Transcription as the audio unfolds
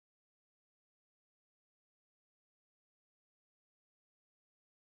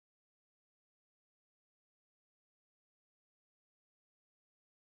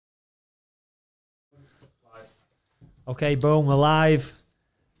Okay, boom, we're live.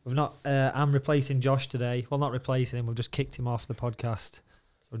 We've not. I'm replacing Josh today. Well, not replacing him. We've just kicked him off the podcast,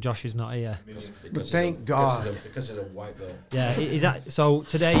 so Josh is not here. But thank God, because he's a white belt. Yeah, is that so?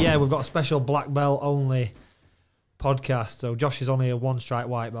 Today, yeah, we've got a special black belt only podcast. So Josh is only a one strike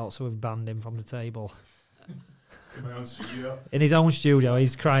white belt, so we've banned him from the table. In my own studio. In his own studio,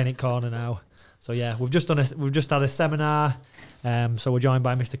 he's crying at corner now. So yeah, we've just had a seminar. So we're joined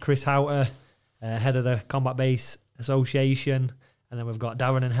by Mr. Chris Haueter, head of the Combat Base Association. And then we've got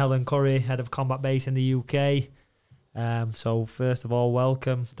Darren and Helen Curry, head of Combat Base in the UK. So first of all,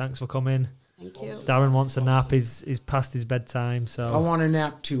 welcome. Thanks for coming. Thank you. Darren wants a nap. He's past his bedtime. So I want a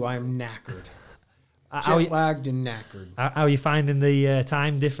nap too. I'm knackered. Jet-lagged and knackered. How are you finding the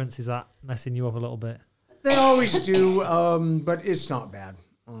time difference? Is that messing you up a little bit? They always do, but it's not bad.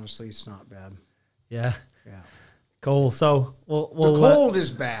 Honestly, it's not bad. Yeah. Yeah. Cool. So the cold is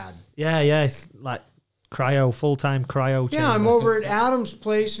bad. Yeah. It's like full-time cryo chamber. Yeah, I'm over at Adam's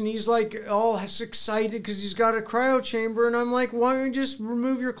place, and he's like all excited because he's got a cryo chamber, and I'm like, why don't you just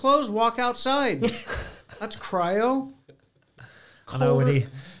remove your clothes, walk outside? That's cryo. I know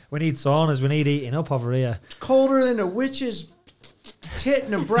we need saunas. We need eating up over here. It's colder than a witch's tit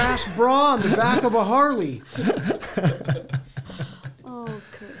in a brass bra on the back of a Harley. Oh,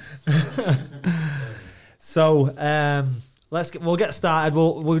 Chris. So we'll get started.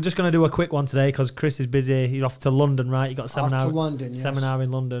 We're just going to do a quick one today because Chris is busy. You're off to London, right? You got a seminar. Off to London, yes. Seminar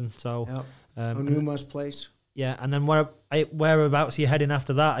in London. So yep. Onuma's place. Yeah, and then whereabouts are you heading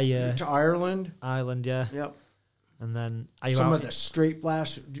after that? Are you to Ireland? Ireland, yeah. Yep. And then are you some out? of the straight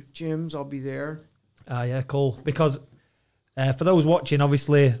blast gyms? I'll be there. Yeah, cool. Because for those watching,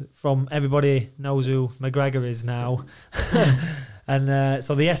 obviously, from everybody knows who McGregor is now. And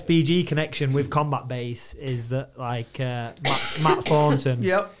so the SBG connection with Combat Base is that like Matt Thornton.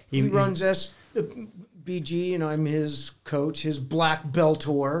 Yep, he runs SBG, and I'm his coach, his black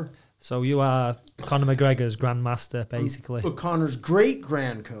beltor. So you are Conor McGregor's grandmaster, basically. Connor's great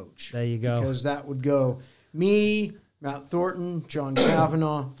grand coach. There you go. Because that would go me, Matt Thornton, John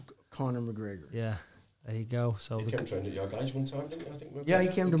Kavanagh, Conor McGregor. Yeah. There you go. So he came to your guys one time, didn't he? I think. Yeah, he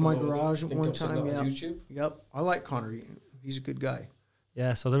came to my garage at one time. Yeah. On YouTube. Yep. I like Conor. He's a good guy.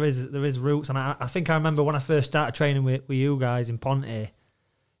 Yeah. So there is roots, and I think I remember when I first started training with you guys in Ponte,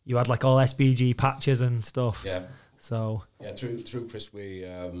 you had like all SBG patches and stuff. Yeah. So yeah, through Chris, we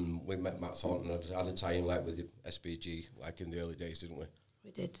met Matt Thornton and had a tie-in like with the SBG like in the early days, didn't we?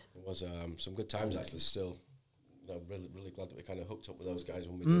 We did. It was some good times actually. Still, really glad that we kind of hooked up with those guys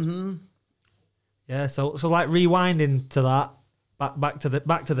when we did. Yeah, so like rewinding to that, back to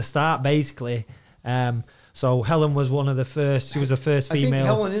the start basically. So Helen was one of the first. She was the first female. I think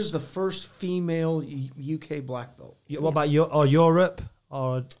Helen is the first female UK black belt. What about Europe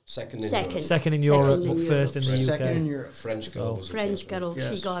or second in Europe, but first in the UK. Second in Europe. French girl. French girl.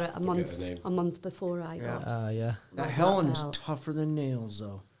 Yes. She got it a month before I got. Yeah. Now Helen is tougher than nails,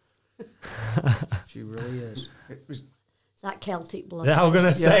 though. She really is. It's that Celtic blood. Yeah, I was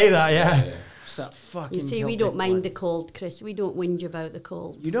gonna say that. Yeah. It's that fucking. You see, Celtic we don't mind blood. the cold, Chris. We don't whinge about the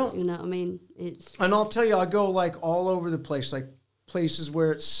cold. You don't. You know what I mean? It's. And I'll tell you, I go like all over the place, like places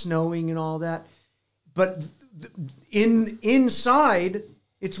where it's snowing and all that. But inside,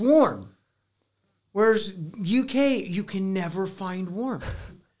 it's warm. Whereas UK, you can never find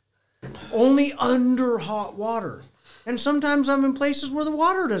warmth. Only under hot water. And sometimes I'm in places where the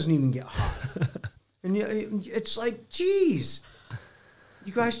water doesn't even get hot. And it's like, geez,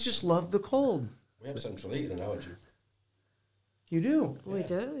 you guys just love the cold. We have central heating now, don't you? You do? We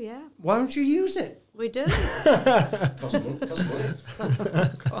do, yeah. Why don't you use it? We do. Costs money.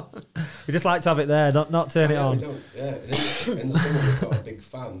 We just like to have it there, not turn it on. We don't. Yeah, in the summer we've got a big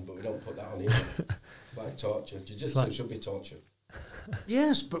fan, but we don't put that on either. It's like torture. It should be torture.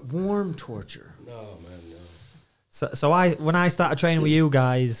 Yes, but warm torture. No, man, no. So when I started training with you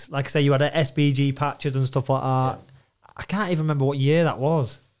guys, like I say, you had SBG patches and stuff like that. Yeah. I can't even remember what year that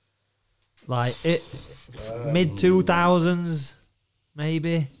was. Like mid 2000s,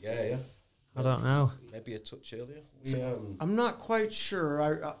 maybe. Yeah. I don't know. Maybe a touch earlier. I'm not quite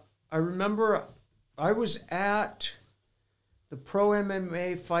sure. I remember I was at the pro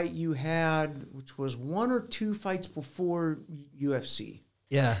MMA fight you had, which was one or two fights before UFC.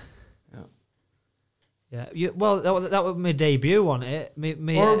 Yeah. Well, that was my debut on it.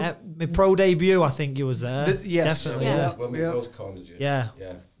 My pro debut, I think you was there. Yes. Definitely. Yeah. When we both cornered you. Yeah.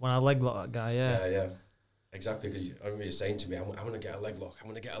 When I leg locked that guy, Yeah. Exactly, because I remember you saying to me, I'm going to get a leg lock.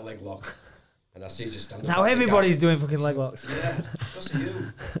 And I see you just standing now everybody's doing fucking leg locks. Yeah, because of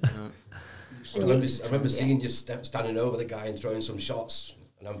you. I remember seeing you standing over the guy and throwing some shots,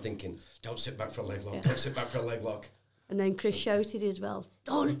 and I'm thinking, don't sit back for a leg lock, don't sit back for a leg lock. And then Chris shouted as well,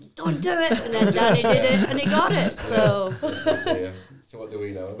 don't do it. And then Danny did it, and he got it. So. Yeah. So what do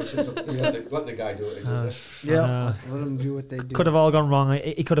we know? We should just let the guy do what he does. Yeah, let them do what they do. Could have all gone wrong.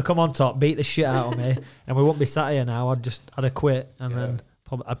 He could have come on top, beat the shit out of me, and we wouldn't be sat here now. I'd have quit, and then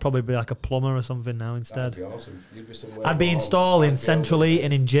I'd probably be like a plumber or something now instead. That'd be awesome. You'd be somewhere I'd be warm. installing I'd be central over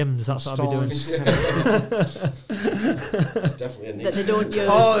heating in gyms. That's what I'd be doing. There's definitely a need. That they don't use.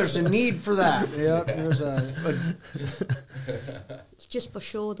 Oh, there's a need for that. Yeah, there's a It's just for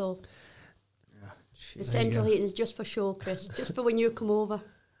show, though. The There you central go. heating is just for show, Chris. Just for when you come over.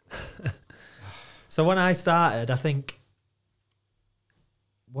 So when I started, I think,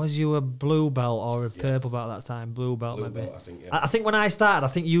 was you a blue belt or a purple belt at that time? Blue belt, Blue maybe. belt, I think. Yeah. I think when I started, I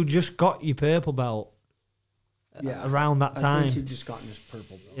think you just got your purple belt. Yeah. Around that I time. think he'd just gotten his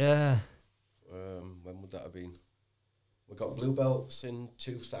purple belt. Yeah. When would that have been? We got blue belts in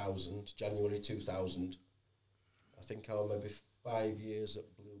 2000, January 2000. I think I was maybe 5 years at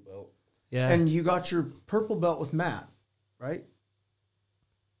blue belt. Yeah. And you got your purple belt with Matt, right?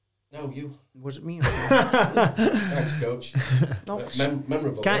 No, you. Was it me? Thanks, coach. No.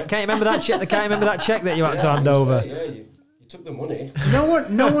 Memorable. Can't right? you remember that check? Can't you remember that check that you had to I hand was over? there, yeah, you took the money. No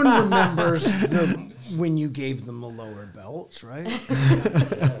one remembers when you gave them the lower belts, right?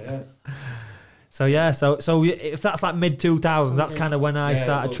 Yeah. So if that's like mid 2000s, that's kind of when I Yeah,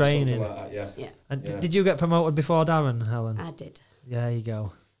 started well, training. something like that, yeah. Yeah, And Yeah. did you get promoted before Darren, Helen? I did. Yeah, there you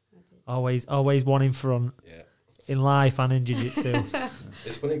go. Always one in front Yeah. in life and in jiu-jitsu.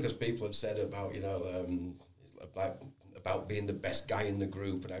 It's funny because people have said about about being the best guy in the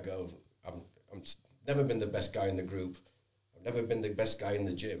group, and I go, I'm never been the best guy in the group. I've never been the best guy in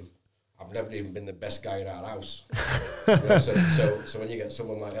the gym. I've never even been the best guy in our house. So when you get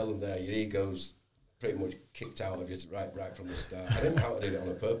someone like Ellen there, your ego's pretty much kicked out of you right from the start. I didn't know how to do it on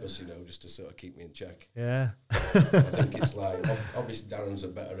a purpose, just to sort of keep me in check. Yeah. I think it's like obviously Darren's the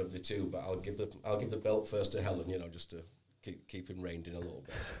better of the two, but I'll give the belt first to Helen, just to keep him reined in a little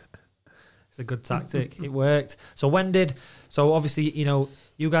bit. It's a good tactic. It worked. So obviously,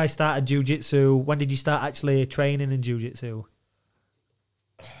 you guys started jiu-jitsu. When did you start actually training in jiu-jitsu?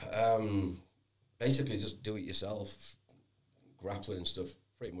 Basically just do it yourself, grappling and stuff,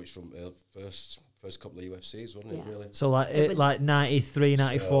 pretty much from first couple of UFCs, wasn't it, really? So It was- like 93,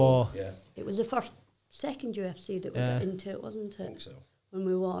 94. So, yeah, It was the second UFC that we got into it, wasn't I it? think so. When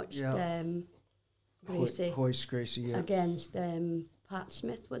we watched Yeah. Gracie Hoist Gracie, yeah. against Pat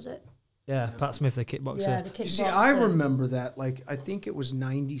Smith, was it? Yeah, Pat Smith, the kickboxer. Yeah, the You kickboxer. see, I remember that. Like, I think it was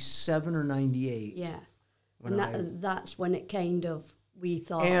 97 or 98. Yeah, When and that's when it kind of we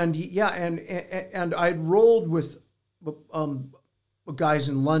thought. And I'd rolled with guys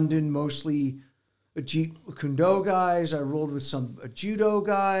in London, mostly Jeet Kundo guys. I rolled with some judo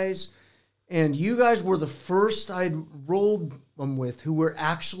guys, and you guys were the first I'd rolled them with who were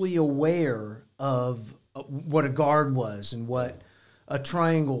actually aware of what a guard was and what a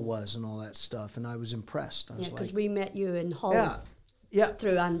triangle was and all that stuff. And I was impressed. I was because like, we met you in Hull yeah.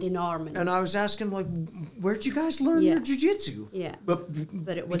 through Andy Norman. And I was asking, like, where'd you guys learn your jiu-jitsu? Yeah. But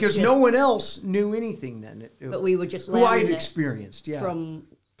it was because just- no one else knew anything then. But we were just who I'd learning it experienced, yeah. from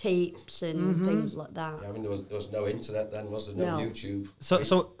tapes and things like that. Yeah, I mean, there was no internet then, was there? No No. YouTube.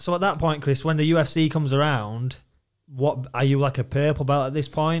 So at that point, Chris, when the UFC comes around, what are you, like a purple belt at this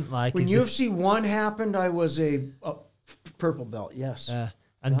point? Like When is UFC 1 happened, I was a purple belt, yes.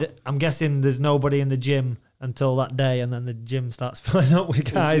 I'm guessing there's nobody in the gym until that day, and then the gym starts filling up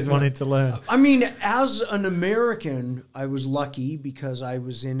with guys wanting to learn. I mean, as an American, I was lucky because I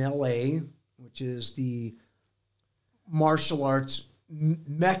was in LA, which is the martial arts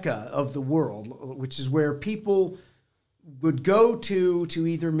mecca of the world, which is where people would go to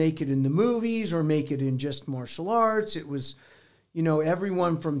either make it in the movies or make it in just martial arts. It was,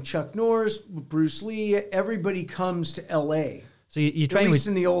 everyone from Chuck Norris, Bruce Lee, everybody comes to LA. So you At train least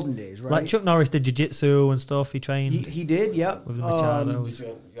with, in the olden days, right? like Chuck Norris did jiu-jitsu and stuff. He trained He did, yep. with the Machados.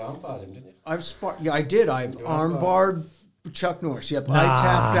 You armbarred him, didn't you? I've sparred. Yeah, I did. I've armbarred Chuck Norris. Yep, I Nah.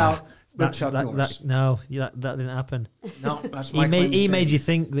 tapped out with Chuck Norris. That didn't happen. No, that's He my claim to made fame. you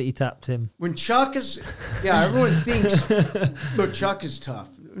think that he tapped him. When Chuck is, everyone thinks, but Chuck is tough.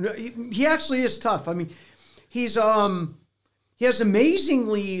 No, he actually is tough. I mean, he has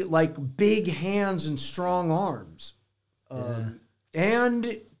amazingly big hands and strong arms. And,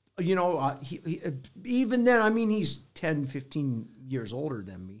 he, even then, I mean, he's 10, 15 years older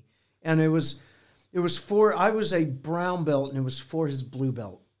than me. And I was a brown belt, and it was for his blue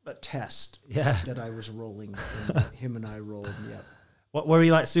belt test that I was rolling. And him and I rolled, yeah. What were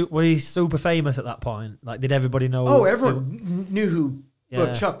he like? Were he super famous at that point? Like, did everybody know? Oh, everyone knew who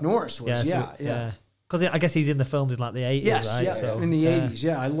Yeah. Chuck Norris was. Yeah. because I guess he's in the films in like the 80s, Yes, right? yeah, So, in the 80s.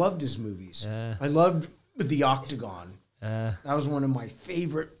 Yeah, I loved his movies. Yeah. I loved The Octagon. Yeah. That was one of my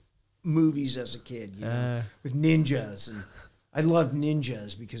favorite movies as a kid, you know, with ninjas. And I loved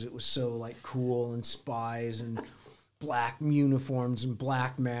ninjas because it was so like cool, and spies and black uniforms and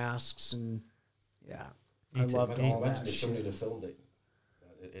black masks. And yeah, I loved all that if shit. somebody had filmed it.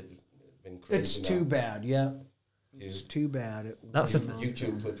 It'd been crazy. It's too bad, yeah. You- It's too bad. That's a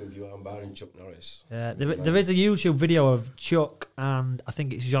YouTube clip of you armbar and Chuck Norris. Yeah, there is a YouTube video of Chuck and I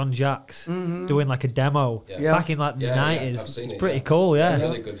think it's Jean Jacques doing like a demo Yeah. back in like the Yeah, 90s. I've seen It's it, pretty yeah. cool, yeah.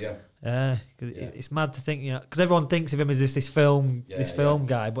 Really good, yeah. Yeah, 'cause it's mad to think, you know, because everyone thinks of him as this film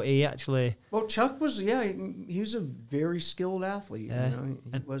guy, but he actually, Well, Chuck was, he was a very skilled athlete. Yeah. You know?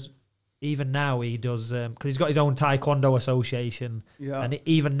 He was. even now he does, because he's got his own Taekwondo association, Yeah. and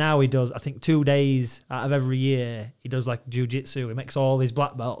even now he does, I think 2 days out of every year, he does like jiu-jitsu. He makes all his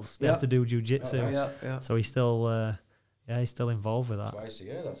black belts, they have to do jiu-jitsu. Yeah. So he's still, he's still involved with that. Twice a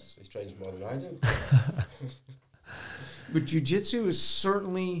year, he trains more than I do. But jiu-jitsu has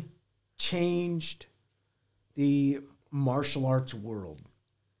certainly changed the martial arts world,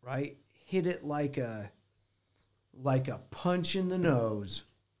 right? Hit it like a punch in the nose.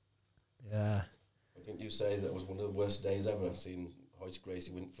 Yeah. Didn't you say that was one of the worst days ever? I've seen Hoyce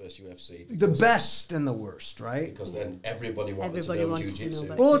Gracie win first UFC. The best and the worst, right? Because then everybody wanted Everybody to know wants to know jiu-jitsu.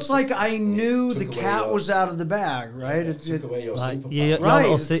 about Well, it's like I knew Took the away cat your- was out of the bag, right? It took away your Like, superpower. yeah, Right.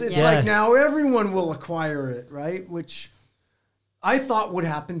 little It's yeah. like now everyone will acquire it, right? Which I thought would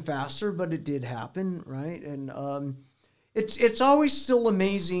happen faster, but it did happen, right? And it's always still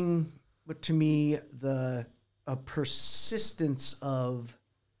amazing, but to me, the persistence of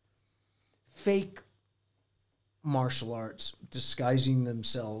fake martial arts disguising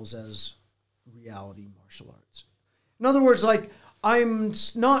themselves as reality martial arts. In other words, like, I'm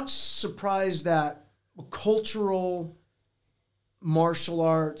not surprised that cultural martial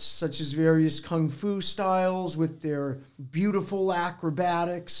arts, such as various kung fu styles with their beautiful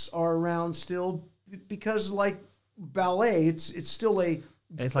acrobatics, are around still, because like ballet, it's still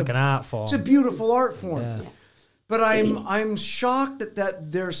It's like an art form. it's a beautiful art form. Yeah. But I'm shocked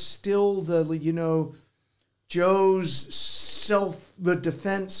that there's still Joe's the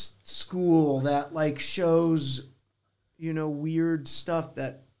defense school that like shows weird stuff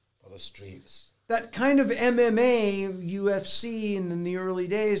that On the streets. that kind of MMA, UFC in the early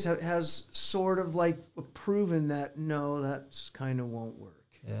days has sort of like proven that no, that's kind of won't work.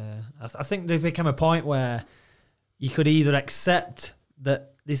 Yeah, I think there became a point where you could either accept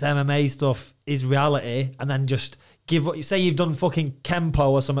that this MMA stuff is reality and then just give what you say. You've done fucking Kempo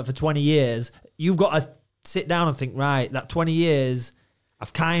or something for 20 years. You've got to sit down and think, right, that 20 years,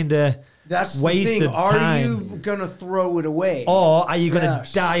 I've kind of That's the wasted thing. Are time. you gonna throw it away? Or are you going to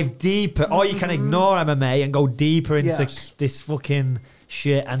Yes. dive deeper? Or you can ignore MMA and go deeper into Yes. this fucking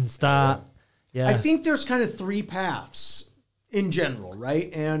shit and start. Yeah. I think there's kind of three paths in general, right?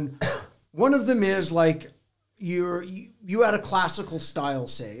 And one of them is like you had a classical style,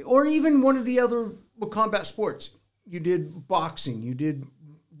 say, or even one of the other combat sports. You did boxing, you did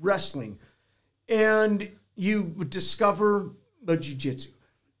wrestling, and you discover the jiu-jitsu.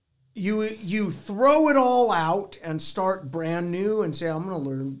 You throw it all out and start brand new and say, I'm going to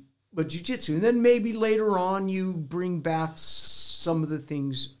learn but jiu-jitsu. And then maybe later on you bring back some of the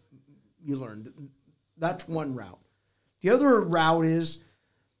things you learned. That's one route. The other route is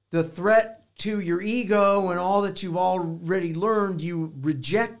the threat to your ego and all that you've already learned, you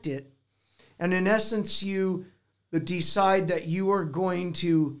reject it. And in essence, you decide that you are going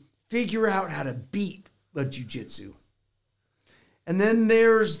to figure out how to beat the jiu-jitsu. And then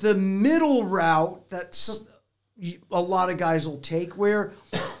there's the middle route that a lot of guys will take, where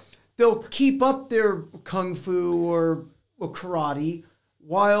they'll keep up their kung fu or karate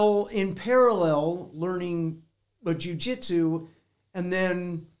while in parallel learning the jiu-jitsu. And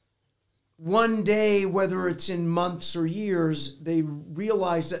then one day, whether it's in months or years, they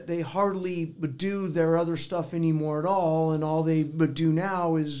realize that they hardly do their other stuff anymore at all, and all they would do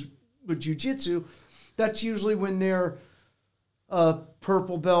now is the jiu-jitsu. That's usually when they're a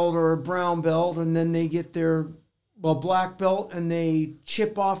purple belt or a brown belt, and then they get their black belt, and they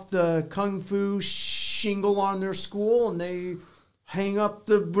chip off the kung fu shingle on their school, and they hang up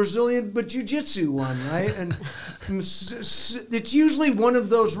the Brazilian jiu-jitsu one, right? And it's usually one of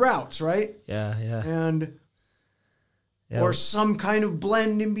those routes, right? Yeah. And or some kind of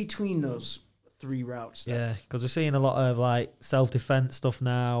blend in between those three routes. Yeah, because we're seeing a lot of like self-defense stuff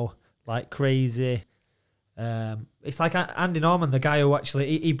now, like crazy. It's like Andy Norman, the guy who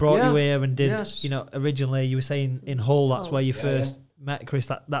actually he brought you here and did. Yes. Originally you were saying in Hull, that's where you first met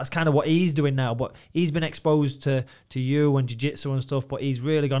Chris, that's kind of what he's doing now. But he's been exposed to you and jiu-jitsu and stuff, but he's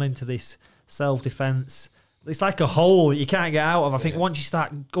really gone into this self-defense. It's like a hole you can't get out of. I think once you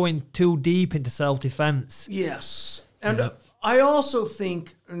start going too deep into self-defense. Yes. And I also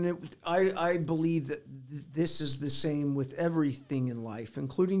think, and I believe that this is the same with everything in life,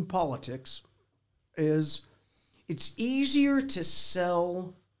 including politics, is it's easier to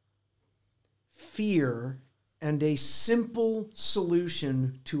sell fear and a simple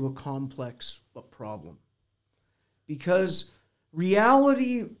solution to a complex problem. Because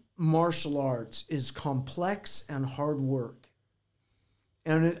reality martial arts is complex and hard work.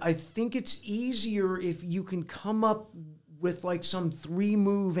 And I think it's easier if you can come up with like some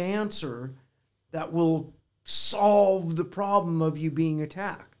 3-move answer that will solve the problem of you being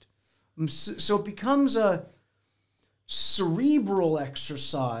attacked. So it becomes a cerebral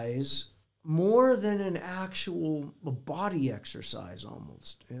exercise more than an actual body exercise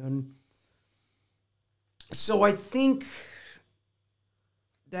almost. And so I think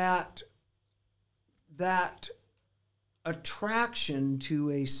that attraction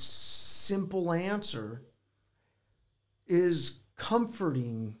to a simple answer is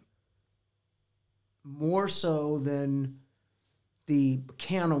comforting more so than the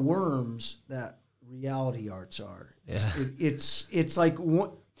can of worms that reality arts are. Yeah. It's like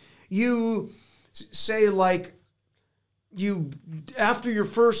what you say, like you after your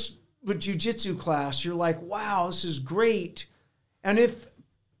first jiu-jitsu class, you're like, wow, this is great. And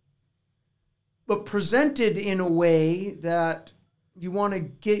but presented in a way that you want to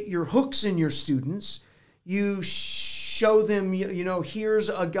get your hooks in your students, you show them, here's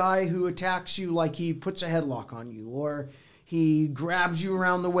a guy who attacks you like he puts a headlock on you, or he grabs you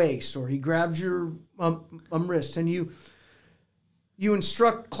around the waist, or he grabs your wrist, and you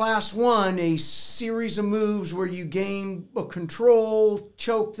instruct class 1 a series of moves where you gain a control,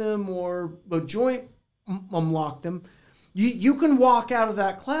 choke them, or a joint lock them. You can walk out of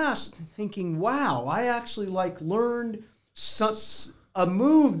that class thinking, wow, I actually learned a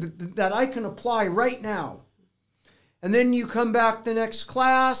move that I can apply right now. And then you come back the next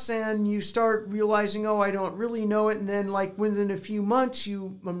class and you start realizing, oh, I don't really know it. And then within a few months,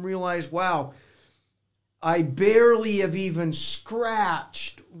 you realize, wow, I barely have even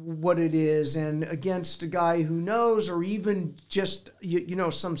scratched what it is. And against a guy who knows, or even just,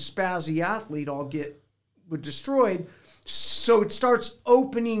 some spazzy athlete, I'll get destroyed. So it starts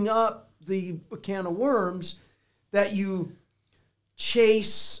opening up the can of worms that you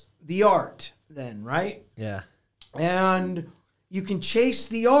chase the art then, right? Yeah. And you can chase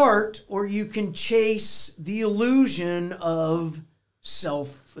the art, or you can chase the illusion of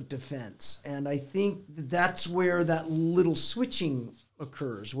self-defense. And I think that's where that little switching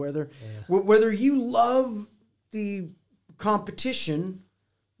occurs, whether you love the competition,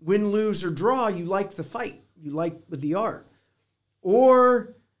 win, lose, or draw, you like the fight, you like the art.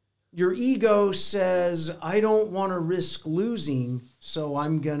 Or your ego says, I don't want to risk losing, so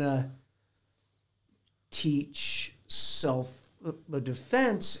I'm going to teach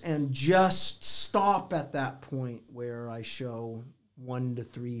self-defense and just stop at that point where I show 1 to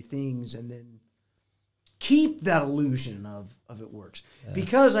 3 things and then keep that illusion of it works. Yeah.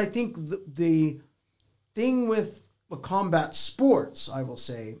 Because I think the thing with combat sports, I will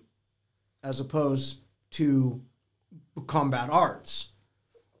say, as opposed to combat arts,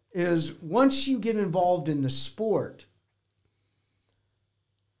 is once you get involved in the sport,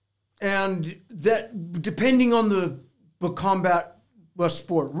 and that depending on the combat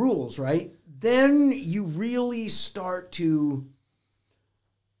sport rules, right, then you really start to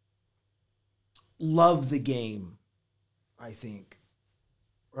love the game, I think,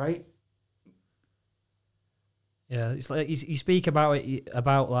 right? Yeah, it's like you speak about it,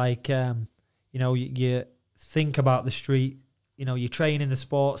 about you think about the street, you train in the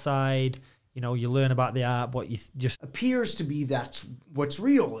sports side, you learn about the art, but you just appears to be that's what's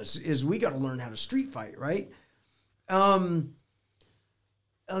real is we got to learn how to street fight, right?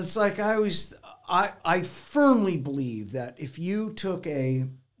 It's like I firmly believe that if you took a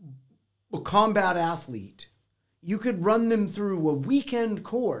combat athlete, you could run them through a weekend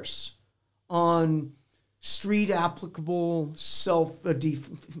course on street applicable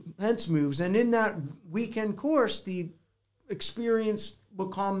self-defense moves, and in that weekend course, the experienced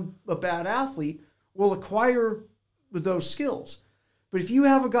combat athlete will acquire those skills. But if you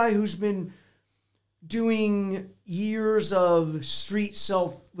have a guy who's been doing years of street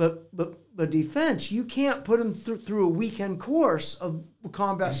self-defense, you can't put him through a weekend course of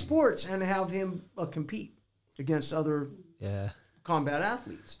combat sports and have him compete against other combat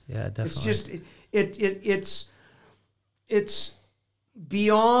athletes. Yeah, definitely. It's just it's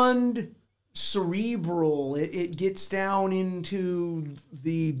beyond cerebral. It gets down into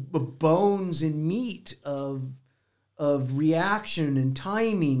the bones and meat of reaction and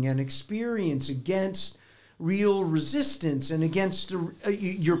timing and experience against real resistance and against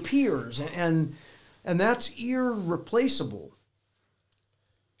your peers, and that's irreplaceable.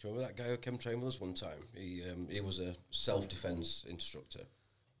 Do you remember that guy who came train with us one time? He was a self-defense instructor,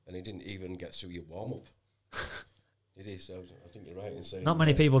 and he didn't even get through your warm-up. Did he? So I think you're right in saying... Not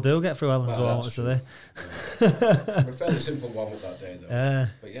many people do get through Ellen's warm-ups, do they? A fairly simple warm-up that day, though. Yeah.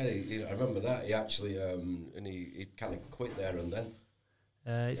 But yeah, I remember that. He actually, and he kind of quit there and then.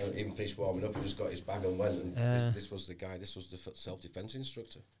 Even finished warming up, he just got his bag and went. And this was the guy, this was the self-defense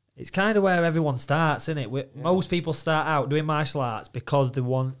instructor. It's kind of where everyone starts, isn't it? Most people start out doing martial arts because they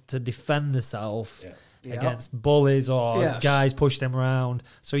want to defend themselves against bullies or guys push them around.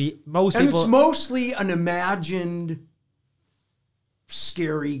 So most people... And it's mostly an imagined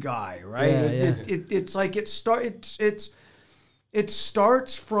scary guy, right? It's like it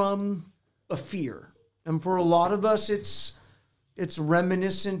starts from a fear. And for a lot of us, it's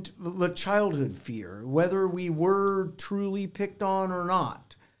reminiscent of a childhood fear, whether we were truly picked on or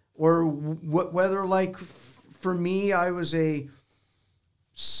not. Or whether, like, for me, I was a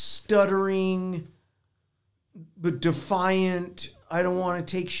stuttering, but defiant, I don't want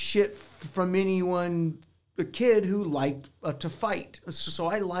to take shit from anyone, a kid who liked to fight. So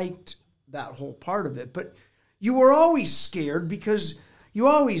I liked that whole part of it. But you were always scared because you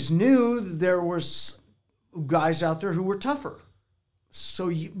always knew there was guys out there who were tougher. So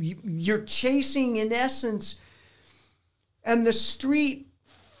you're chasing, in essence, and the street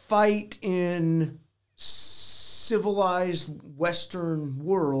fight in civilized Western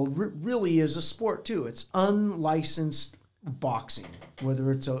world really is a sport too. It's unlicensed boxing,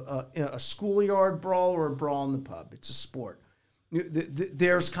 whether it's a schoolyard brawl or a brawl in the pub. It's a sport.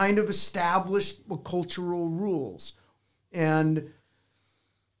 There's kind of established cultural rules. And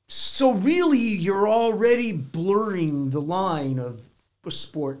so really you're already blurring the line of a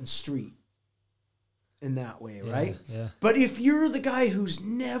sport and street in that way, right? Yeah. But if you're the guy who's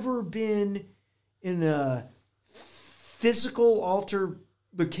never been in a physical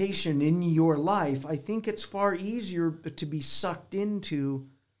altercation in your life, I think it's far easier to be sucked into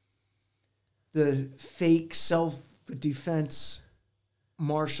the fake self-defense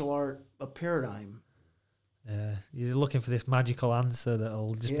martial art paradigm. Yeah, you're looking for this magical answer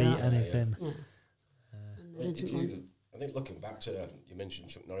that'll just beat anything. I think looking back to, you mentioned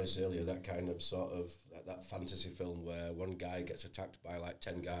Chuck Norris earlier, that kind of sort of, that fantasy film where one guy gets attacked by like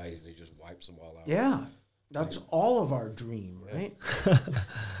 10 guys and he just wipes them all out. Yeah, that's all of our dream, right?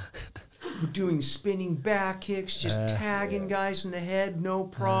 We're doing spinning back kicks, just tagging guys in the head, no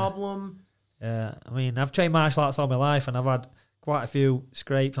problem. Yeah, I mean, I've trained martial arts all my life and I've had quite a few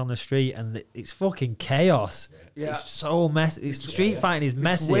scrapes on the street and it's fucking chaos. Yeah. It's so messy. Street fighting is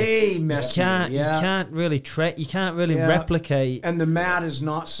messy. It's way messy. You can't really replicate. And the mat is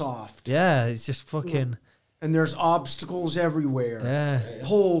not soft. Yeah, it's just fucking... And there's obstacles everywhere. Yeah.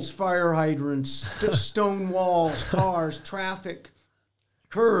 Holes, fire hydrants, stone walls, cars, traffic,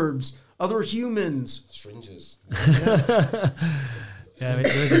 curbs, other humans. Strangers. Yeah, there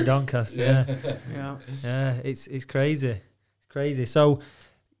is in Doncaster. Yeah. It's crazy. It's crazy. So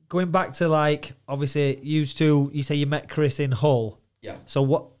going back to, like, obviously you say you met Chris in Hull. Yeah.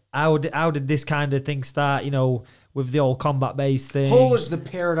 So how did this kind of thing start? You know, with the old combat-based thing. Hull is the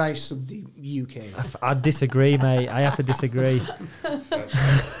paradise of the UK. I disagree, mate. I have to disagree.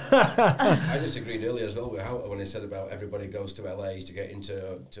 I disagreed earlier as well with Haueter when he said about everybody goes to LA to get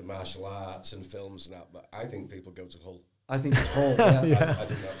into martial arts and films and that, but I think people go to Hull. I think it's Hull, yeah. I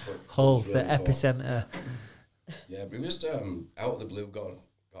think that's what Hull, really the epicenter. Yeah, we just out of the blue got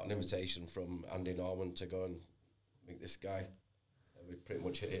an invitation from Andy Norman to go and meet this guy. We pretty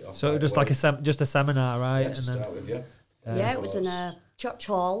much hit it off. So just like just a seminar, right? Yeah, to start with, yeah. Yeah, it was in a church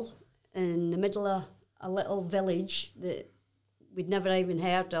hall in the middle of a little village that we'd never even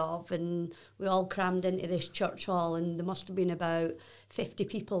heard of, and we all crammed into this church hall, and there must have been about 50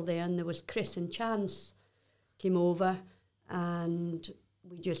 people there, and there was Chris and Chance came over, and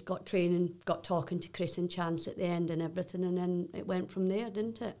we just got training, got talking to Chris and Chance at the end and everything, and then it went from there,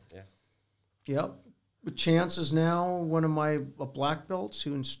 didn't it? Yeah. Yep. Chance is now one of my black belts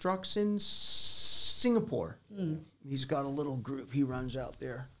who instructs in Singapore. He's got a little group he runs out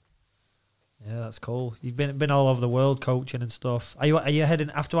there. Yeah, that's cool. You've been all over the world coaching and stuff. Are you heading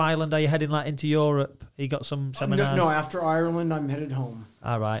after Ireland? Are you heading like into Europe? You got some seminars? No, after Ireland, I'm headed home.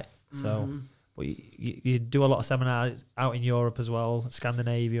 All right. So, but you do a lot of seminars out in Europe as well,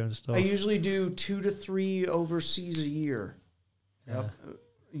 Scandinavia and stuff. I usually do 2 to 3 overseas a year. Yep.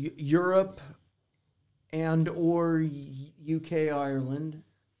 Europe and or UK, Ireland,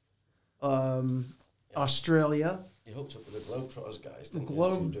 Australia. You hooked up with the Globetrotters guys. The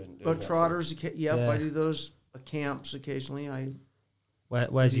didn't you? Globetrotters, yep, Yeah. I do those camps occasionally.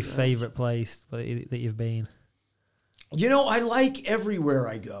 Where's your favourite place that you've been? You know, I like everywhere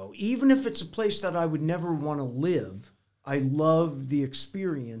I go. Even if it's a place that I would never want to live, I love the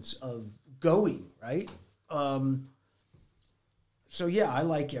experience of going, right? So yeah, I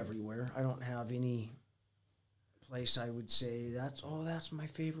like everywhere. I don't have any place I would say that's my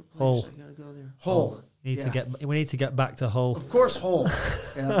favorite place. Hull. I gotta go there. Hull. We need to get back to Hull. Of course, Hull.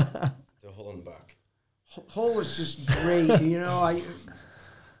 Yeah. To Hull and back. Hull is just great. You know,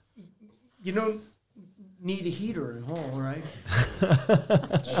 you don't need a heater in Hull, right?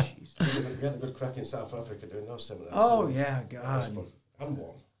 Jeez. We had a good crack in South Africa doing those seminars. Oh didn't we? yeah, That was God. fun. And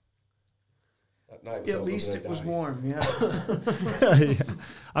warm. That night was At all least gonna it was die. warm. Yeah. Yeah.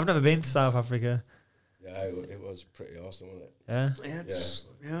 I've never been to South Africa. Yeah, it was pretty awesome, wasn't it? Yeah.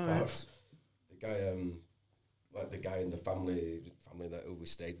 Wow. The guy, like the guy in the family that we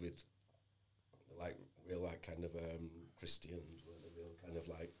stayed with, like real like kind of Christians, were the real kind of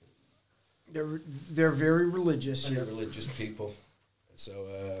like They're very religious. very Yeah. religious people.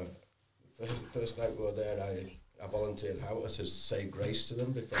 So first night we were there, I volunteered Haueter to say grace to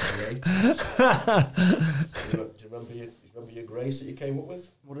them before they ate. Do you remember your grace that you came up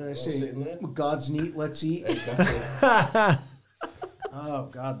with? What did I All say? sitting there? God's neat. Let's eat. Exactly. Oh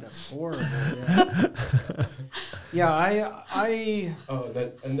God, that's horrible. Yeah. Yeah. I. Oh,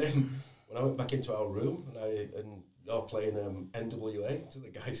 and then when I went back into our room and you're playing NWA to the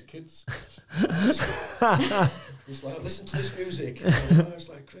guys' kids, he's like, listen to this music. And I was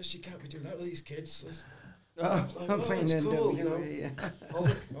like, Chris, you can't be doing that with these kids. I'm Like, playing it's cool, NWA, you know. yeah.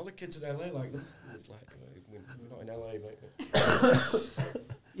 All the kids in LA like them. It's like, we're not in LA, mate.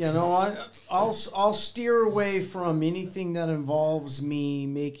 You know, I'll steer away from anything that involves me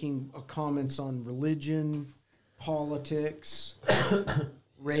making comments on religion, politics,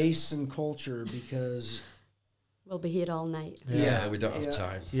 race, and culture because We'll be here all night. Yeah, we don't have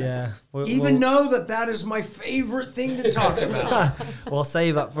time. Yeah. even know that is my favorite thing to talk about. We'll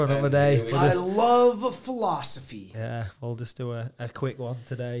save that for another day. We'll I just- love philosophy. yeah, we'll just do a quick one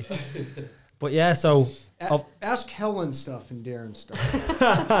today. But yeah, so Ask Helen stuff and Darren stuff.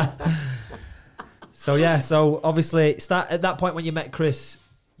 so obviously at that point when you met Chris,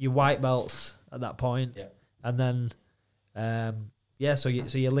 you white belts at that point. Yeah. And then so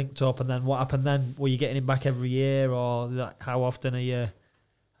you linked up, and then what happened then? Were you getting him back every year, or how often are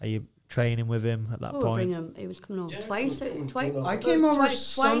you training with him at that We were point? bringing him. He was coming over twice. I came over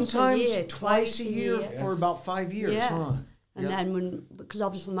Twice twice a year for about 5 years, Yeah. huh? And then because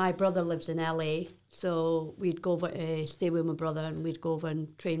obviously my brother lives in LA, so we'd go over to stay with my brother, and we'd go over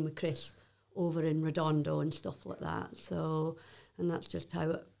and train with Chris over in Redondo and stuff like that. So, and that's just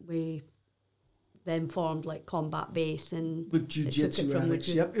how we then formed like Combat Base and With it took it jiu-jitsu from addicts.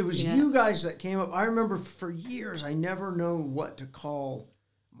 Yep, it was you guys that came up. I remember for years I never known what to call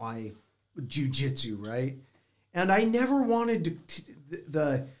my jiu-jitsu, right? And I never wanted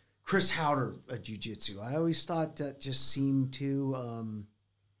the Chris Haueter jiu-jitsu. I always thought that just seemed too...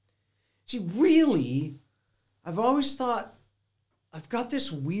 really, I've always thought I've got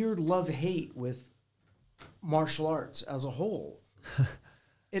this weird love-hate with martial arts as a whole.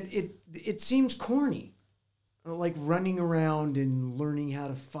 It seems corny, like running around and learning how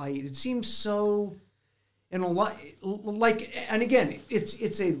to fight. It seems so, and a lot like, and again,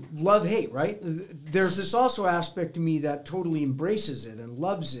 it's a love-hate, right? There's this also aspect to me that totally embraces it and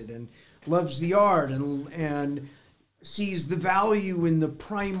loves the art and sees the value in the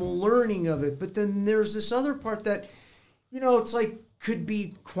primal learning of it. But then there's this other part that, it's like could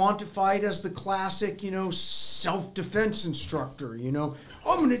be quantified as the classic, self-defense instructor,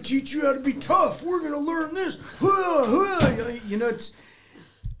 I'm going to teach you how to be tough. We're going to learn this. It's,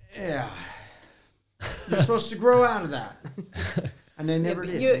 yeah. You're supposed to grow out of that. And I never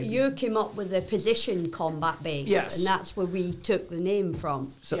did. You came up with the position Combat Base. Yes. And that's where we took the name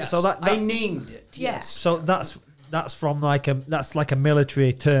from. So that I named it. Yes. So that's from like a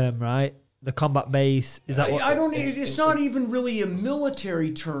military term, right? The Combat Base, is that what? I don't. It's not even really a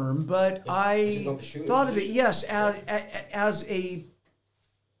military term, but I thought of it. Yes, as a.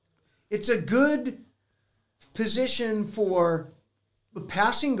 It's a good position for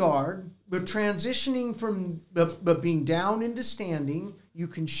passing guard, but transitioning from but being down into standing. You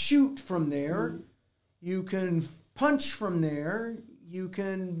can shoot from there. You can punch from there. You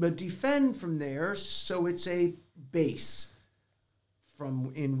can defend from there. So it's a base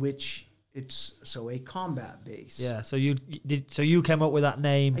from in which it's so a combat base. Yeah. So you came up with that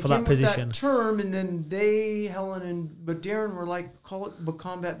name for that position. That term, and then Helen but Darren were like, call it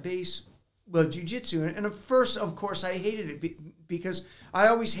combat base, well, jiu-jitsu. And at first, of course, I hated it because I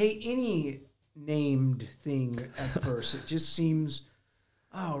always hate any named thing at first. It just seems,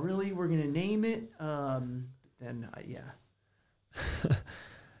 oh, really? We're gonna name it?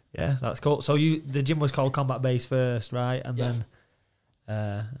 Yeah, that's cool. So the gym was called Combat Base first, right? And then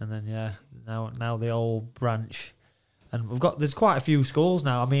now the old branch, and there's quite a few schools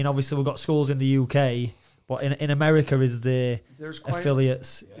now. I mean, obviously we've got schools in the UK, but in America is there's quite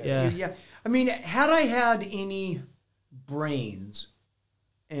affiliates. Yeah. I mean, had I had any brains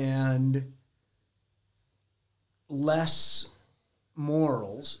and less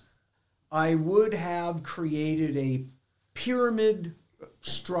morals, I would have created a pyramid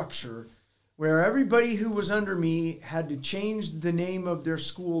structure where everybody who was under me had to change the name of their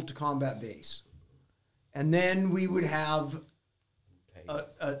school to Combat Base. And then we would have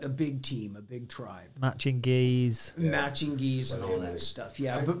a big team, a big tribe. Matching geese. Matching geese and all that stuff.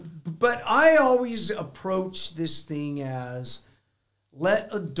 Yeah, but I always approach this thing as let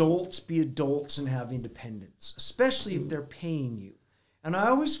adults be adults and have independence, especially if they're paying you. And I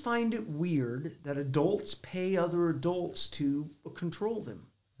always find it weird that adults pay other adults to control them.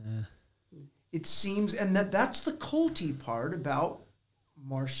 Yeah. It seems, and that's the culty part about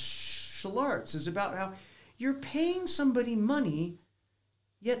martial arts, is about how you're paying somebody money,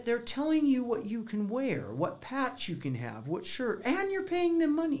 yet they're telling you what you can wear, what patch you can have, what shirt, and you're paying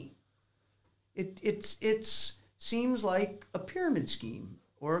them money. It seems like a pyramid scheme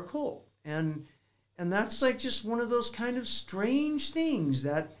or a cult. And that's like just one of those kind of strange things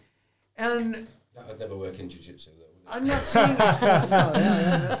that would never work in jiu-jitsu though. I'm not saying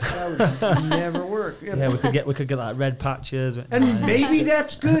that would never work. Yeah, we could get like red patches. And maybe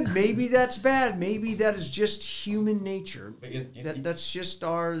that's good. Maybe that's bad. Maybe that is just human nature. That's just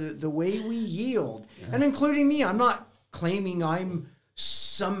the way we yield. Yeah. And including me, I'm not claiming I'm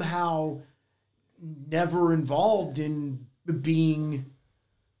somehow never involved in being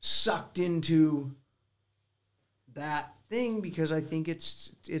sucked into that thing, because I think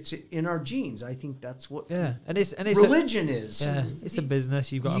it's in our genes. I think that's what and it's religion is. Yeah, it's a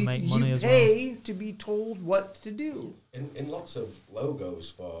business. You've got to make money as well. You pay to be told what to do. In lots of logos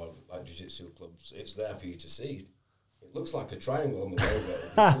for like jiu-jitsu clubs, it's there for you to see. It looks like a triangle on the logo.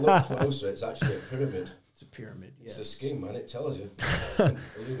 If you look closer, it's actually a pyramid. It's a pyramid. It's a scheme, man. It tells you. It's an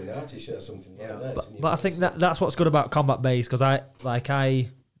Illuminati shit or something like that. But I think that's what's good about Combat Base, because I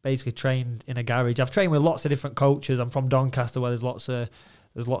basically trained in a garage. I've trained with lots of different coaches. I'm from Doncaster, where there's lots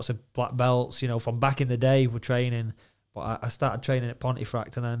of black belts. You know, from back in the day, we're training. But I started training at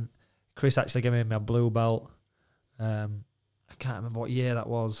Pontefract, and then Chris actually gave me my blue belt. I can't remember what year that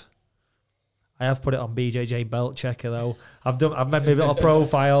was. I have put it on BJJ Belt Checker though. I've made my little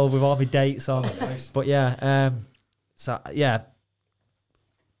profile with all my dates on. Oh, nice. But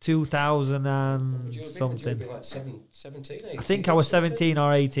 2000 and something. Would you like 17, 18? I think I was 17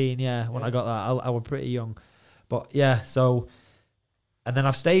 or 18, when I got that. I was pretty young. But so, and then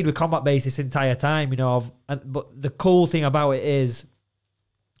I've stayed with Combat Base this entire time, but the cool thing about it is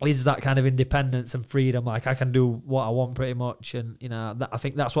that kind of independence and freedom. Like, I can do what I want pretty much. And, I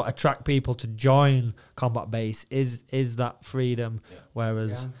think that's what attract people to join Combat Base is that freedom. Yeah.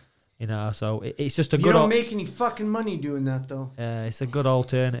 Whereas... so it's just a good... You don't make any fucking money doing that, though. Yeah, it's a good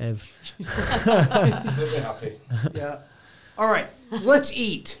alternative. We'll be happy. Yeah. All right, let's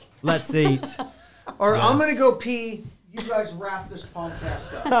eat. Let's eat. Or I'm going to go pee. You guys wrap this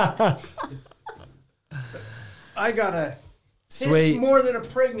podcast up. I got to piss more than a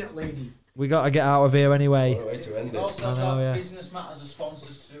pregnant lady. We got to get out of here anyway. What a way to end it. Also got Business Matters as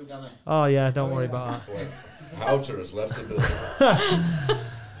sponsors too, Danny. Oh, yeah, don't worry about that. Haueter has left the building.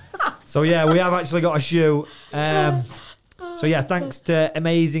 So we have actually got a shoe. Thanks to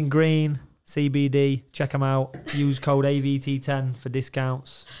Amazing Green CBD. Check them out. Use code AVT10 for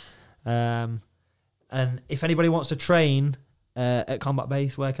discounts. And if anybody wants to train at Combat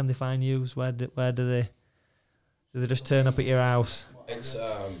Base, where can they find you? Where do they just turn up at your house?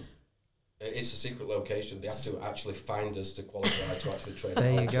 It's a secret location. They have to actually find us to qualify to actually train.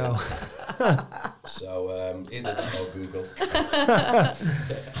 There you go. So either that or Google.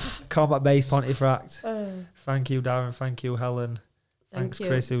 Combat Base Pontefract. Thank you, Darren. Thank you, Helen. Thanks,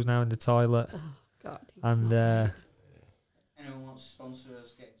 Chris, who's now in the toilet. Oh, God. And anyone wants to sponsor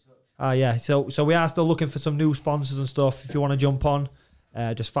us, get in touch. So we are still looking for some new sponsors and stuff. If you want to jump on,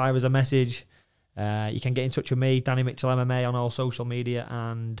 just fire us a message. You can get in touch with me, Danny Mitchell MMA, on all social media,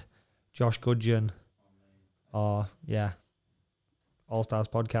 and Josh Gudgeon, or All Stars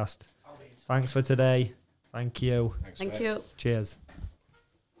Podcast. Thanks for today. Thank you. Thanks, Thank mate. you. Cheers.